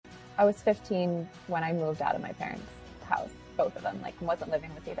I was 15 when I moved out of my parents' house, both of them, like wasn't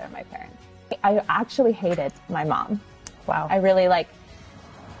living with either of my parents. I actually hated my mom. Wow. I really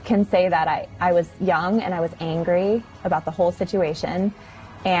can say that I was young and I was angry about the whole situation,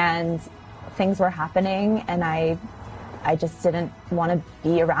 and things were happening, and I just didn't want to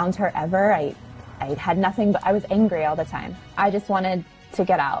be around her ever. I had nothing, but I was angry all the time. I just wanted to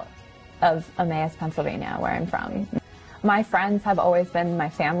get out of Emmaus, Pennsylvania, where I'm from. My friends have always been my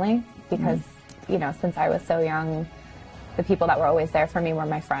family because, you know, since I was so young, the people that were always there for me were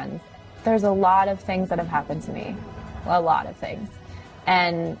my friends. There's a lot of things that have happened to me, a lot of things.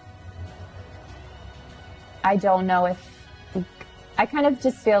 And I don't know if, I kind of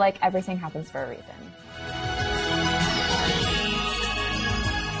just feel like everything happens for a reason.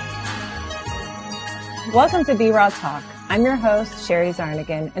 Welcome to Be Raw Talk. I'm your host, Sherry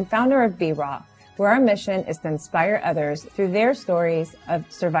Zarnigan, and founder of Be Raw, where our mission is to inspire others through their stories of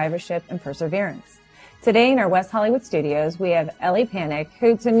survivorship and perseverance. Today in our West Hollywood studios, we have Elisa Panik,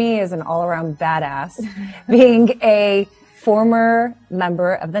 who to me is an all-around badass, being a former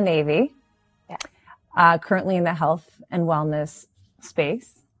member of the Navy, currently in the health and wellness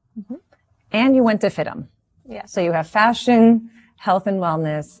space, and you went to FITM. Yeah. So you have fashion, health and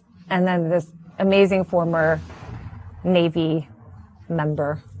wellness, and then this amazing former Navy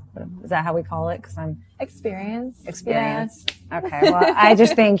member. Is that how we call it? Because I'm Experience. Yeah. Okay. Well, I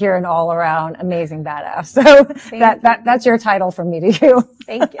just think you're an all-around amazing badass. So that's your title from me to you.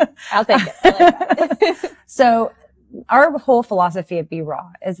 Thank you. I'll take it. I like that. So our whole philosophy at Be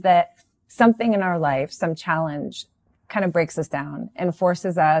Raw is that something in our life, some challenge, kind of breaks us down and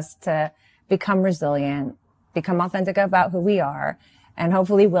forces us to become resilient, become authentic about who we are, and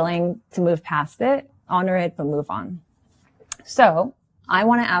hopefully willing to move past it, honor it, but move on. So I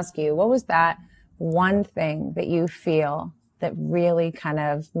want to ask you, what was that one thing that you feel that really kind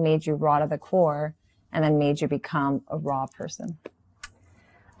of made you raw to the core and then made you become a raw person?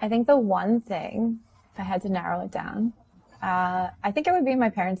 I think the one thing, if I had to narrow it down, I think it would be my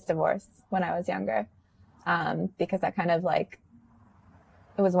parents' divorce when I was younger. Because that kind of it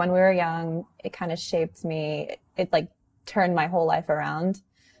was when we were young, it kind of shaped me. It turned my whole life around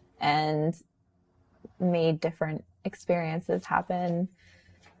and made different experiences happen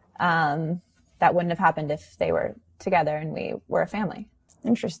that wouldn't have happened if they were together and we were a family.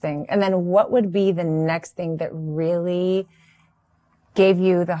 Interesting. And then what would be the next thing that really gave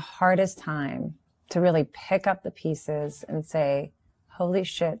you the hardest time to really pick up the pieces and say, holy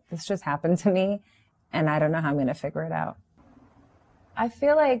shit, this just happened to me and I don't know how I'm going to figure it out? I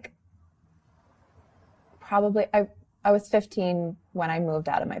feel like probably I was 15 when I moved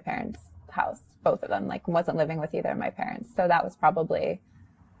out of my parents' house, both of them, wasn't living with either of my parents. So that was probably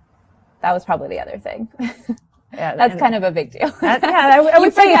the other thing. Yeah, that's kind of a big deal. I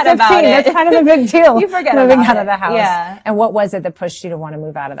would say at 15, that's kind of a big deal. You forget moving about out of the house. Yeah. And what was it that pushed you to want to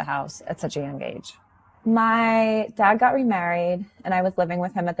move out of the house at such a young age? My dad got remarried and I was living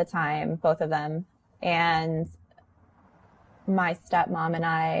with him at the time, both of them. And my stepmom and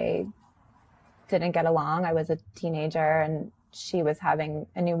I didn't get along. I was a teenager and she was having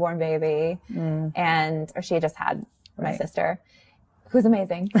a newborn baby or she had just had my sister, who's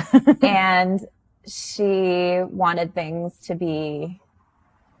amazing. And she wanted things to be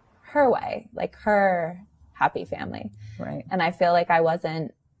her way, her happy family. Right. And I feel like I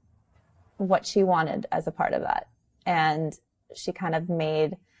wasn't what she wanted as a part of that. And she kind of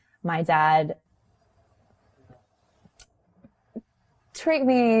made my dad treat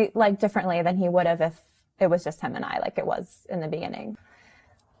me differently than he would have if it was just him and I, like it was in the beginning.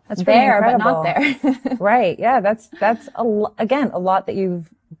 That's there, incredible. but not there. Right. Yeah. That's again, a lot that you've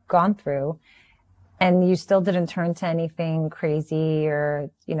gone through and you still didn't turn to anything crazy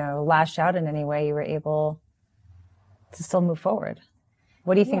or, lash out in any way. You were able to still move forward.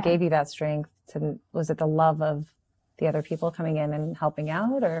 What do you think gave you that strength was it the love of the other people coming in and helping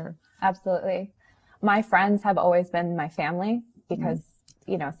out or? Absolutely. My friends have always been my family because,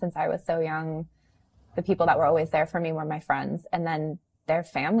 since I was so young, the people that were always there for me were my friends. And then their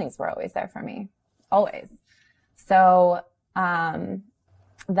families were always there for me, always. So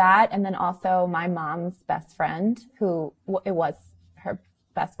that, and then also my mom's best friend, who it was her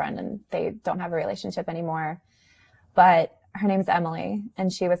best friend, and they don't have a relationship anymore. But her name's Emily,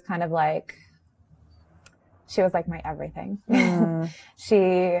 and she was kind of she was like my everything.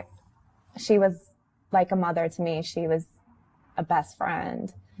 She was like a mother to me. She was a best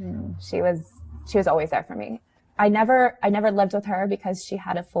friend. She was always there for me. I never lived with her because she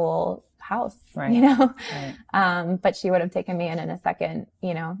had a full house, Right. But she would have taken me in a second,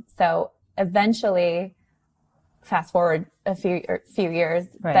 So eventually fast forward a few years,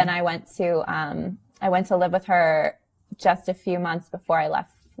 Right. then I went to live with her just a few months before I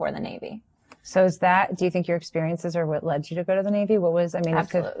left for the Navy. So do you think your experiences are what led you to go to the Navy?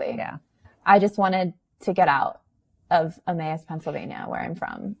 Absolutely. Yeah. I just wanted to get out of Emmaus, Pennsylvania, where I'm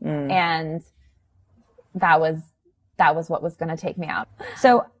from. And that was what was going to take me out.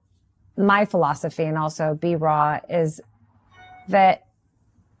 So my philosophy, and also Be Raw, is that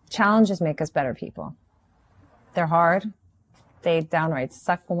challenges make us better people. They're hard. They downright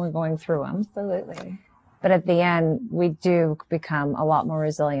suck when we're going through them. Absolutely. But at the end, we do become a lot more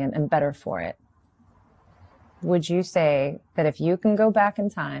resilient and better for it. Would you say that if you can go back in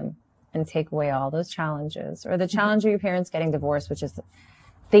time and take away all those challenges, or the challenge of your parents getting divorced, which is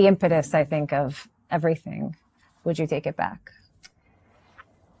the impetus, I think, of everything, would you take it back?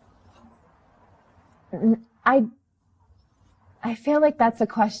 I feel like that's a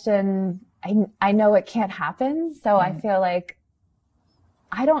question. I know it can't happen, so I feel like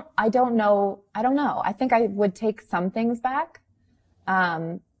I don't know. I think I would take some things back,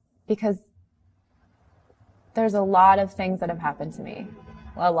 because there's a lot of things that have happened to me,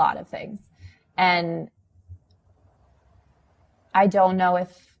 a lot of things, and I don't know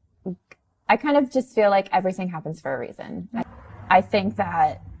if I kind of just feel like everything happens for a reason. I think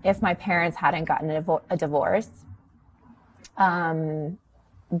that if my parents hadn't gotten a divorce,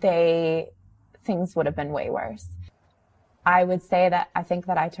 things would have been way worse. I would say that I think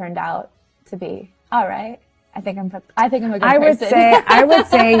that I turned out to be all right. I think I'm a good person. I would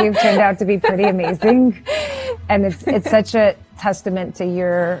say you've turned out to be pretty amazing, and it's such a testament to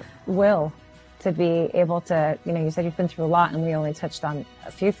your will to be able to, you said you've been through a lot, and we only touched on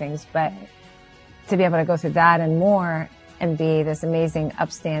a few things, but to be able to go through that and more, and be this amazing,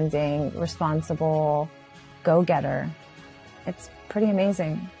 upstanding, responsible go-getter, it's pretty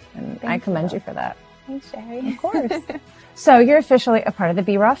amazing, and I commend you for that. Thanks, Sherry. Of course. So you're officially a part of the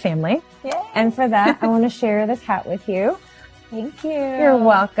Be Raw family. Yay. And for that, I want to share this hat with you. Thank you. You're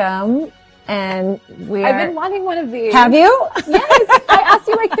welcome. And I've been wanting one of these. Have you? Yes. I asked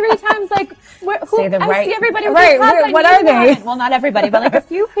you like 3 times, like, I see everybody with right. hats. What are they? Well, not everybody, but like a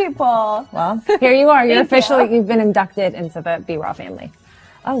few people. Well, here you are. You've been inducted into the Be Raw family.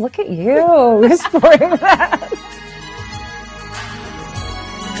 Oh, look at you. Sporting that.